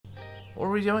What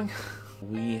were we doing?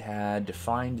 We had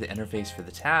defined the interface for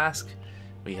the task.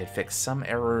 We had fixed some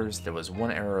errors. There was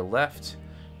one error left,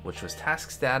 which was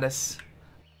task status.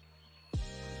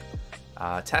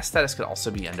 Task status could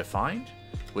also be undefined,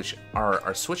 which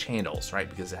are switch handles, right?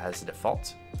 Because it has a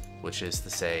default, which is to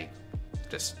say,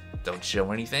 just don't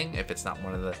show anything if it's not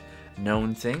one of the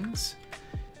known things,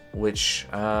 which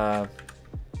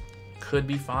could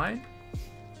be fine.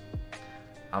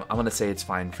 I'm going to say it's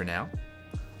fine for now.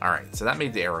 All right, so that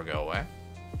made the error go away.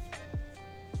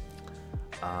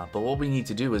 But what we need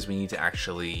to do is we need to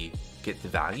actually get the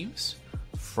values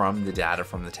from the data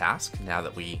from the task now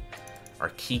that we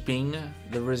are keeping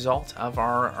the result of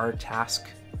our task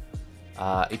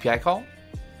API call.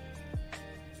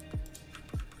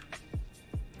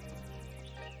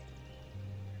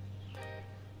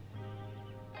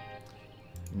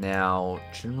 Now,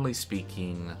 generally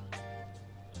speaking,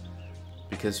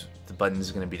 because the button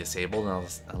is going to be disabled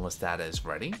unless data is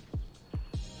ready,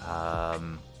 I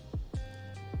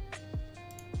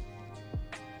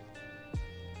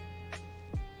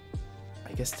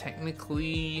guess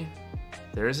technically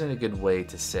there isn't a good way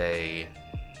to say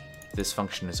this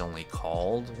function is only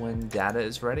called when data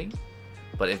is ready.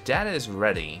 But if data is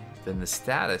ready, then the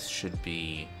status should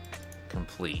be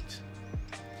complete.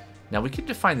 Now we could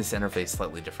define this interface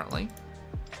slightly differently.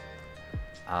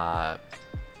 I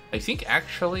think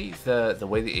actually the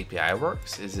way the API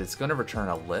works is it's going to return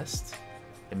a list.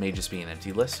 It may just be an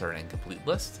empty list or an incomplete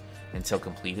list until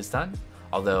complete is done.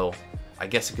 Although I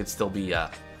guess it could still be an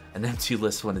empty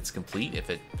list when it's complete if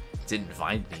it didn't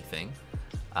find anything.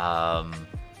 But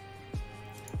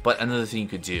another thing you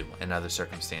could do in other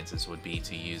circumstances would be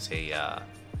to use a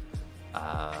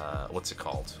what's it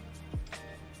called?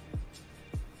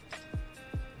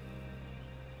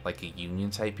 Like a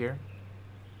union type here,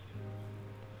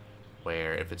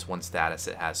 where if it's one status,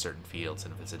 it has certain fields,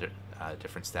 and if it's a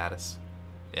different status,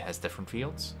 it has different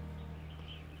fields.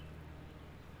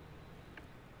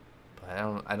 But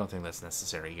I don't think that's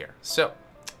necessary here. So,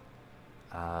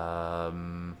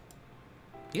 yeah,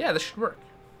 this should work.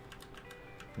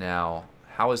 Now,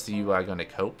 how is the UI going to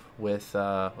cope with?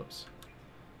 Whoops,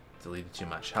 deleted too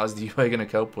much. How is the UI going to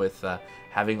cope with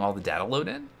having all the data load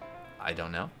in? I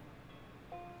don't know.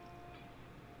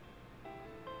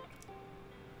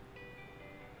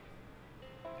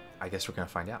 I guess we're going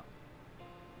to find out.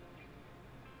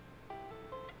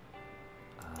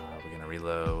 We're going to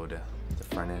reload the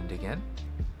front end again.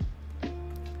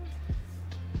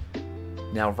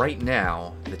 Now, right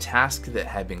now, the task that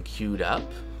had been queued up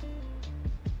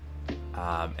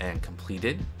and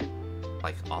completed,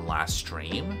 like on last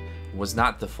stream, was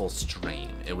not the full stream.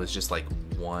 It was just like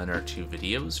 1 or 2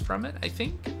 videos from it, I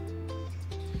think.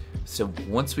 So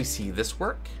once we see this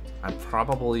work, I'm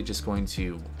probably just going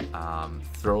to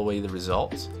throw away the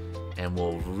results and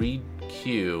we'll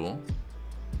re-queue.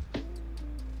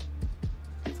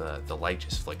 The light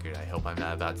just flickered. I hope I'm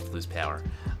not about to lose power.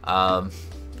 We're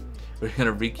going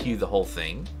to re-queue the whole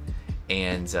thing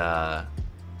and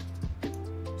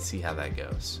see how that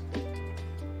goes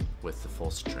with the full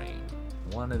stream.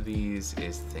 One of these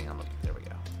is the thing I'm looking for. There we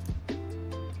go.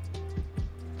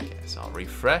 Okay, so I'll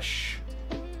refresh.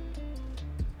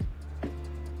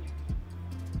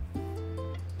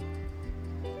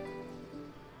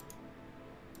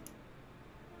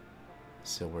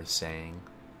 So we're saying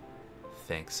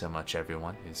thanks so much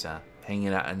everyone who's hanging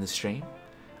out in the stream.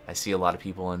 I see a lot of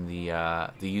people in the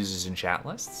users and chat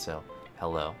list, so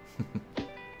hello.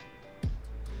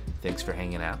 Thanks for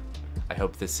hanging out. I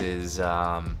hope this is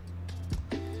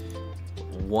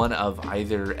one of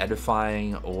either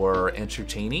edifying or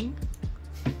entertaining.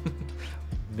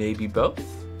 Maybe both.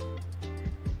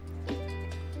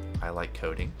 I like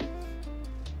coding.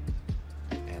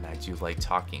 And I do like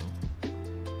talking.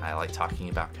 I like talking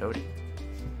about coding.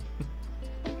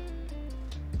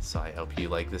 So I hope you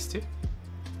like this too.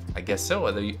 I guess so,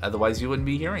 otherwise you wouldn't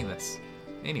be hearing this.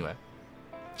 Anyway.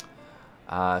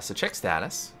 So check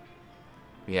status.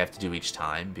 We have to do each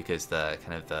time because the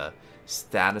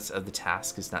status of the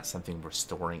task is not something we're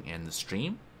storing in the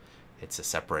stream. It's a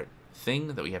separate thing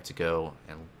that we have to go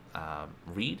and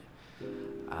read.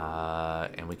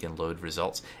 And we can load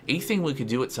results. A thing we could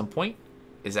do at some point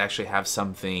is actually have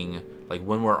something like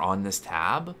when we're on this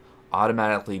tab,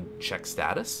 automatically check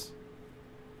status.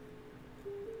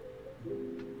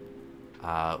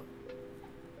 Yeah,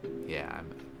 I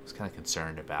was kind of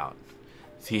concerned about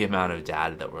the amount of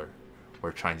data that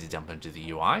we're trying to dump into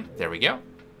the UI. There we go.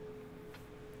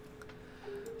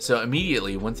 So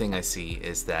immediately, one thing I see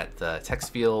is that the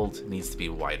text field needs to be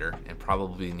wider and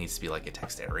probably needs to be like a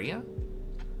text area.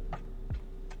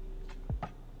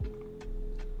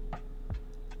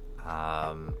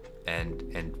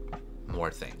 and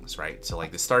more things, right? So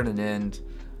like the start and end,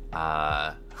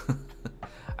 I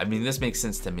mean, this makes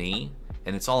sense to me,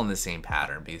 and it's all in the same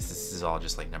pattern because this is all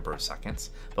just like number of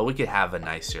seconds, but we could have a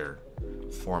nicer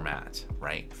format,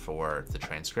 right, for the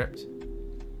transcript.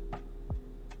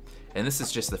 And this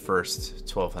is just the first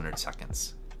 1200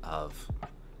 seconds of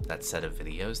that set of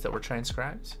videos that were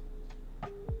transcribed.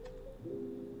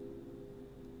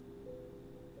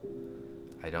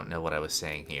 I don't know what I was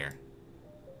saying here.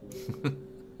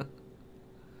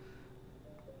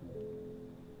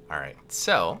 Alright,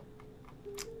 so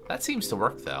that seems to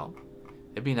work though.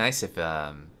 It'd be nice if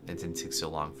it didn't take so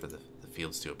long for the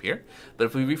fields to appear. But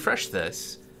if we refresh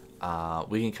this,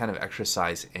 we can kind of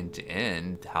exercise end to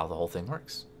end how the whole thing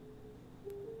works.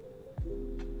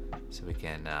 So we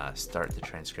can start the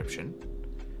transcription.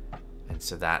 And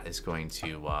so that is going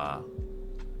to,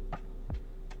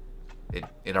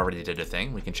 it already did a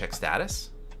thing. We can check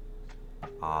status.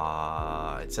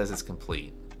 It says it's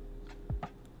complete.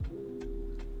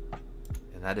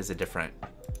 And that is a different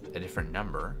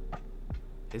number.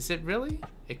 Is it really?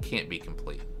 It can't be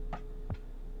complete.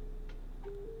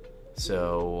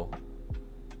 So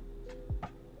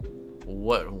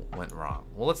what went wrong?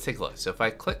 Well, let's take a look. So if I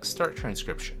click start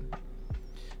transcription,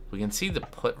 we can see the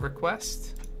put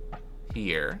request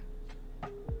here.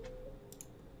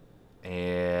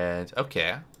 And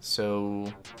okay,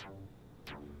 so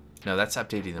no, that's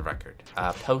updating the record.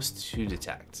 Post to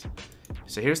detect.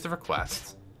 So here's the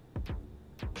request.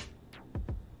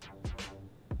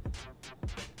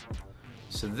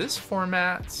 So this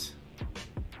format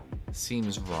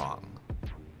seems wrong.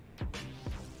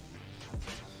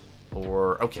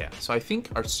 Or, okay, so I think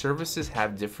our services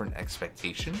have different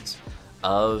expectations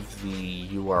of the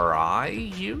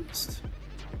URI used.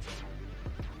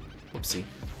 Whoopsie.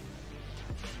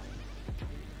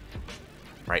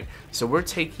 Right, so we're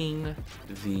taking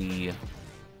the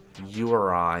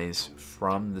URIs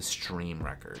from the stream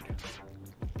record.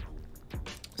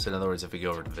 So in other words, if we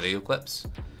go over to video clips,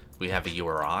 we have a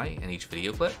URI in each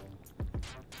video clip.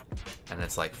 And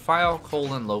it's like file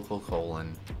colon local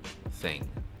colon thing.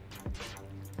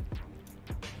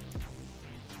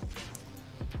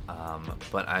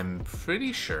 But I'm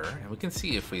pretty sure, and we can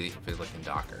see if we look in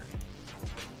Docker.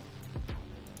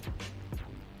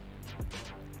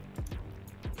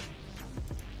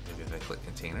 Maybe if I click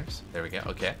containers, there we go.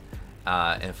 Okay,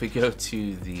 and if we go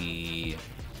to the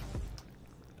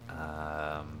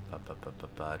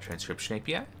transcription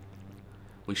API,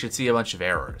 we should see a bunch of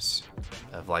errors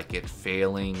of like it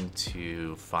failing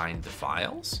to find the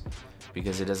files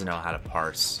because it doesn't know how to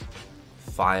parse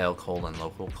file colon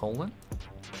local colon.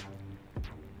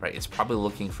 Right, it's probably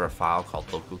looking for a file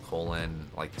called local colon,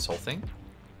 like this whole thing.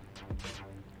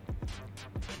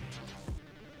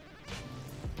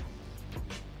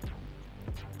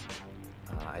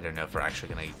 I don't know if we're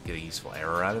actually going to get a useful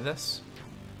error out of this,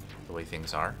 the way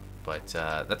things are, but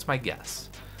that's my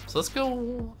guess. So let's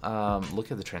go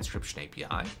look at the transcription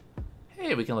API.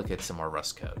 Hey, we can look at some more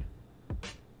Rust code.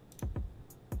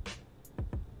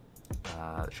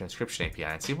 The transcription API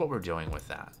and see what we're doing with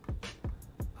that.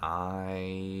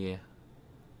 I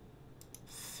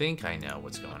think I know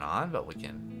what's going on, but we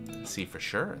can see for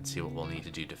sure and see what we'll need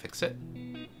to do to fix it.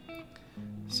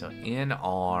 So in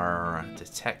our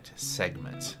detect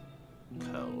segment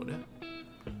code,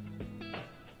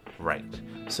 right,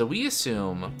 so we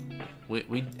assume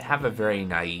we have a very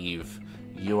naive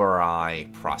URI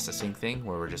processing thing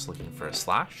where we're just looking for a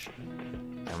slash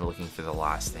and we're looking for the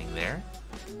last thing there.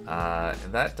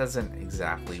 And that doesn't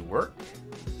exactly work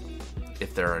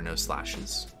if there are no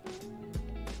slashes.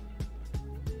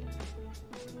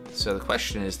 So the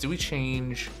question is, do we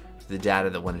change the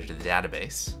data that went into the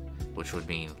database, which would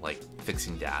mean like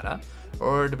fixing data,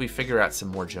 or do we figure out some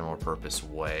more general purpose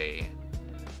way,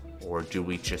 or do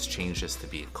we just change this to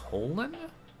be a colon?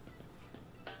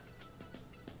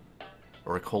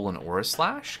 Or a colon or a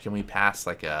slash? Can we pass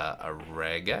like a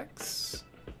regex?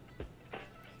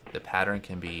 The pattern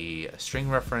can be a string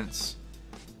reference,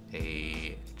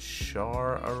 a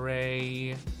char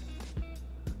array.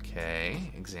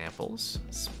 Okay, examples.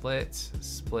 Split,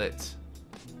 split.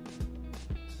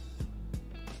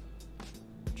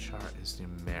 Char is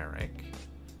numeric,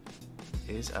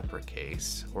 is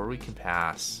uppercase, or we can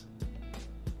pass.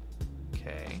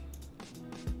 Okay.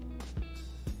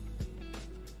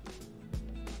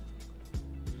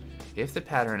 If the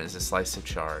pattern is a slice of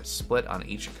char, split on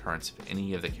each occurrence of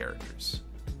any of the characters.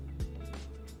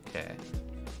 Okay.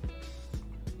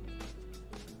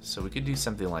 So we could do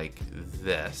something like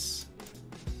this,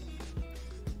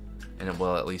 and it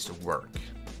will at least work.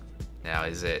 Now,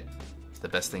 is it the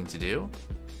best thing to do?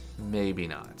 Maybe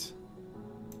not.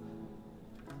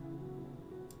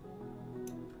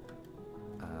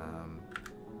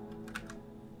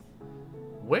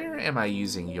 am I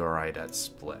using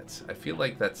URI.split? I feel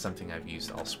like that's something I've used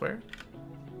elsewhere.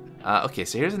 Okay,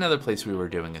 so here's another place we were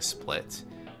doing a split.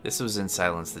 This was in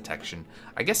silence detection.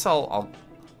 I guess I'll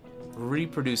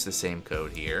reproduce the same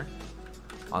code here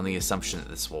on the assumption that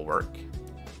this will work.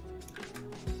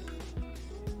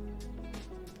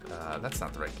 That's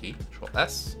not the right key. Control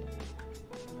S.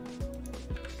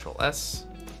 Control S.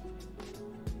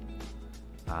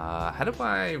 How do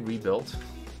I rebuild?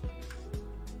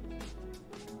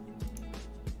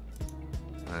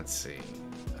 Let's see.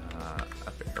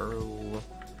 Up arrow.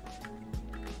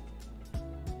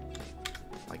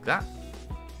 Like that.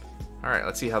 Alright,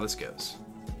 let's see how this goes.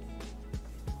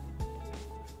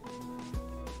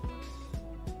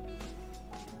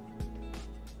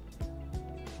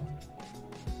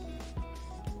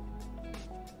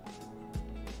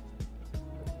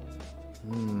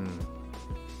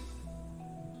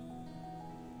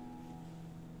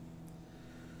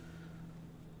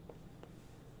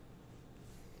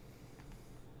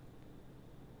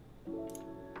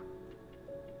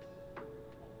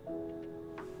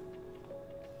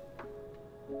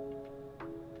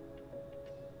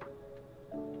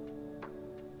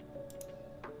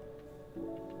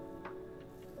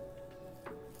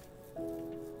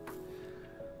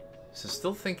 So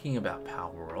still thinking about Power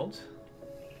World.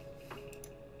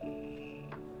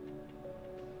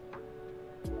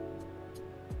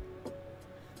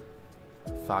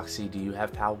 Foxy, do you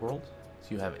have Power World?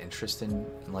 Do you have interest in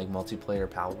like multiplayer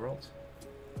Power World?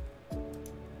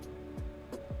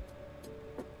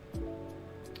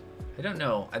 I don't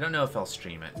know. I don't know if I'll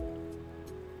stream it.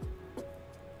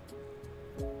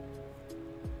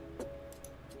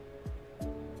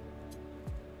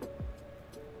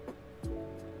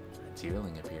 A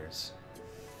deerling appears.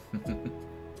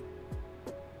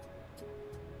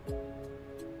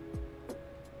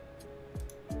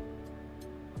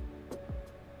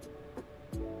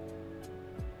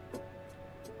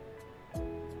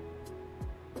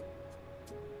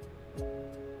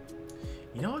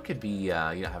 You know what could be, you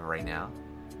don't have it right now?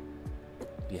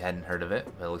 If you hadn't heard of it,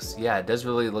 but it looks, yeah, it does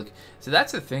really look, so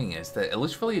that's the thing, is that it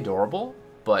looks really adorable,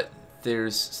 but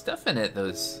there's stuff in it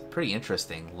that's pretty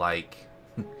interesting, like,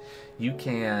 you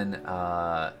can,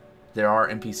 there are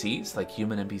NPCs, like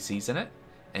human NPCs in it,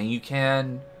 and you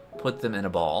can put them in a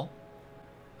ball.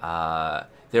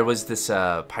 There was this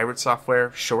pirate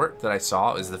software short that I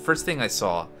saw. It was the first thing I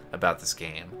saw about this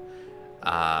game,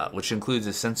 which includes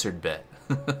a censored bit.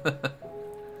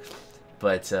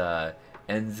 But,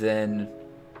 and then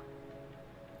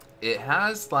it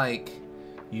has, like,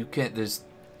 you can, there's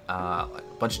a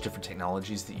bunch of different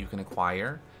technologies that you can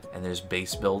acquire, and there's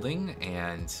base building,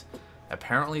 and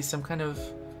apparently some kind of,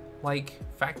 like,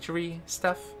 factory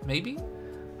stuff, maybe? It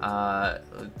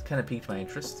kind of piqued my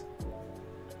interest.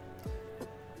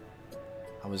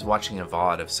 I was watching a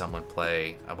VOD of someone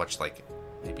play. I watched, like,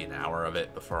 maybe an hour of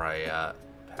it before I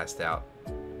passed out.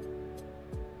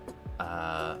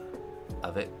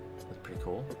 Of it. It was pretty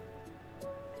cool.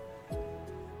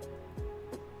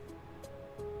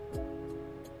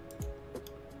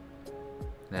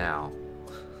 Now,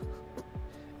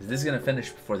 is this gonna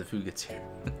finish before the food gets here?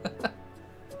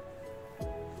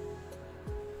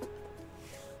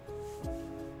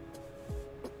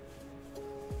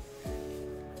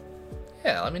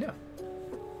 Yeah, let me know.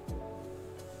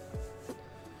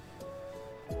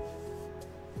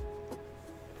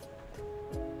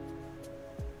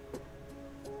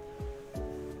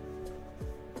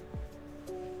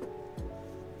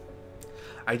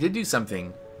 I did do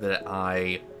something that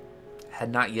I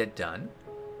had not yet done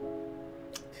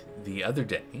the other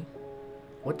day.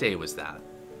 What day was that?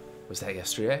 Was that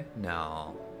yesterday?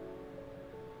 No.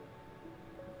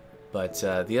 But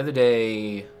the other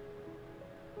day,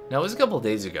 no, it was a couple of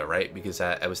days ago, right? Because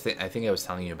I think I was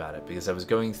telling you about it because I was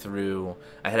going through.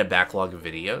 I had a backlog of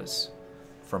videos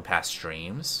from past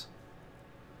streams.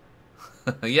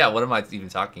 Yeah, what am I even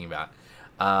talking about?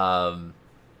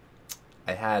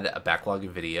 I had a backlog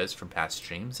of videos from past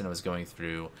streams, and I was going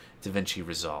through DaVinci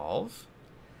Resolve,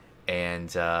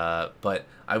 and but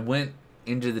I went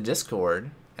into the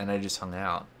Discord and I just hung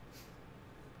out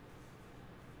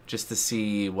just to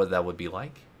see what that would be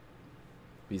like,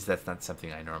 because that's not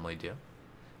something I normally do,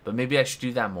 but maybe I should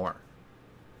do that more.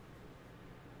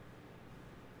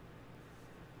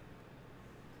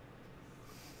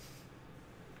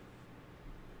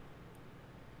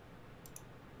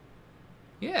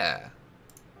 Yeah.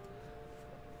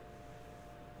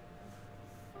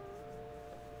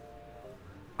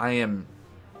 I am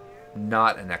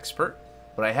not an expert,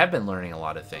 but I have been learning a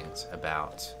lot of things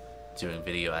about doing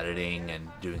video editing and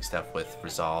doing stuff with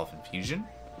Resolve and Fusion.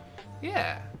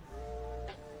 Yeah.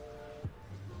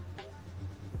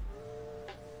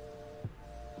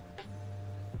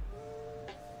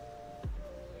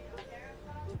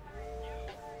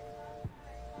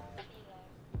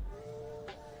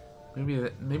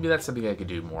 Maybe that's something I could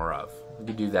do more of. We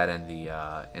could do that in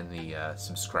the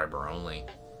subscriber only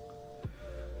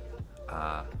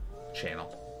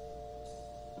channel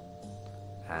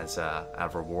as a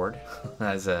reward,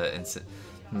 as a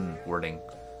wording,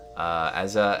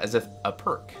 as a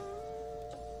perk.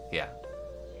 Yeah.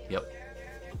 Yep.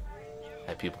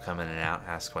 Have people come in and out,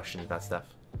 ask questions about stuff,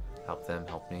 help them,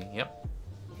 help me. Yep.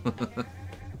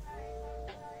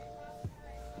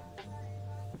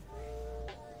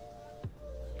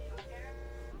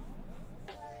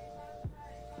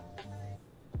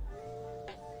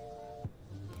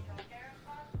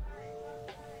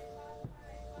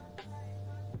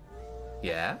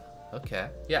 Yeah. Okay.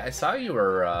 Yeah, I saw you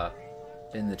were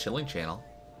in the chilling channel.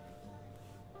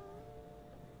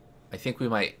 I think we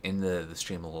might end the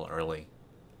stream a little early,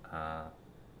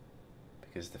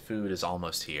 because the food is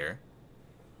almost here.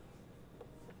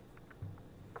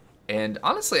 And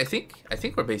honestly, I think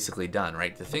we're basically done,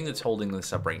 right? The thing that's holding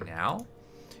this up right now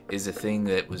is a thing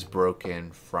that was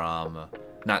broken from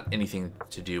not anything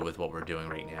to do with what we're doing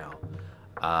right now.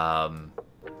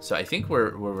 So I think we're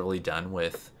really done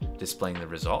with displaying the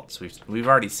results. We've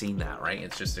already seen that, right?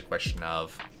 It's just a question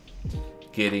of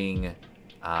getting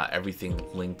everything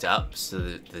linked up so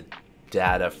that the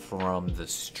data from the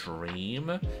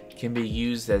stream can be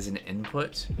used as an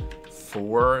input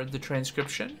for the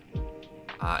transcription.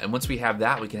 And once we have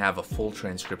that, we can have a full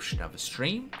transcription of a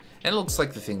stream. And it looks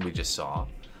like the thing we just saw.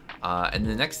 And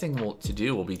the next thing to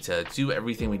do will be to do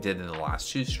everything we did in the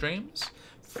last 2 streams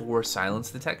for silence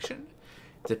detection.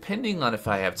 Depending on if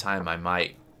I have time, I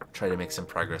might try to make some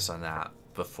progress on that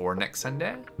before next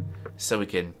Sunday, so we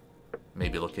can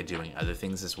maybe look at doing other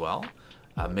things as well.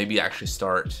 Maybe actually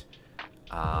start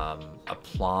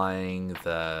applying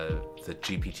the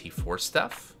GPT-4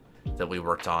 stuff that we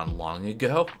worked on long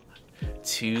ago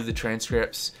to the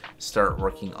transcripts. Start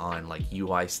working on like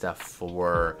UI stuff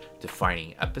for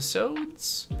defining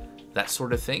episodes, that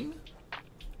sort of thing.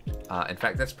 In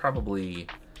fact, that's probably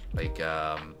like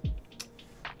a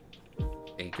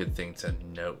good thing to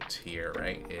note here,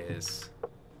 right?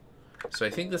 So I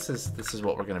think this is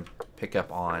what we're gonna pick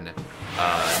up on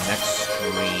next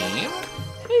stream.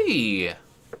 Hey,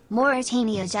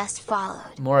 Mauritania just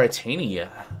followed. Mauritania.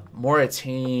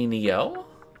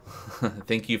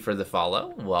 Thank you for the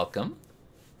follow. Welcome.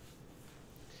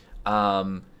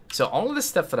 So all of the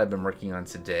stuff that I've been working on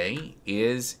today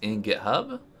is in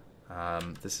GitHub.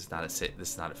 This is not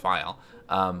a file,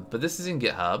 but this is in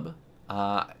GitHub.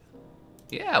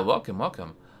 Yeah,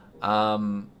 welcome.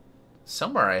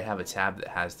 Somewhere I have a tab that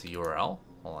has the URL.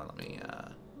 Hold on, let me,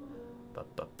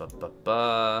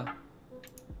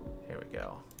 here we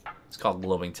go. It's called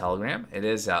Glowing Telegram. It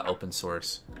is an open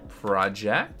source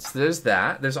project. So there's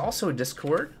that. There's also a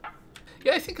Discord.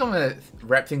 Yeah, I think I'm gonna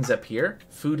wrap things up here.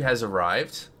 Food has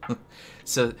arrived.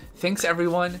 So thanks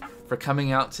everyone for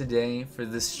coming out today for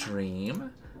the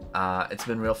stream. It's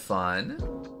been real fun.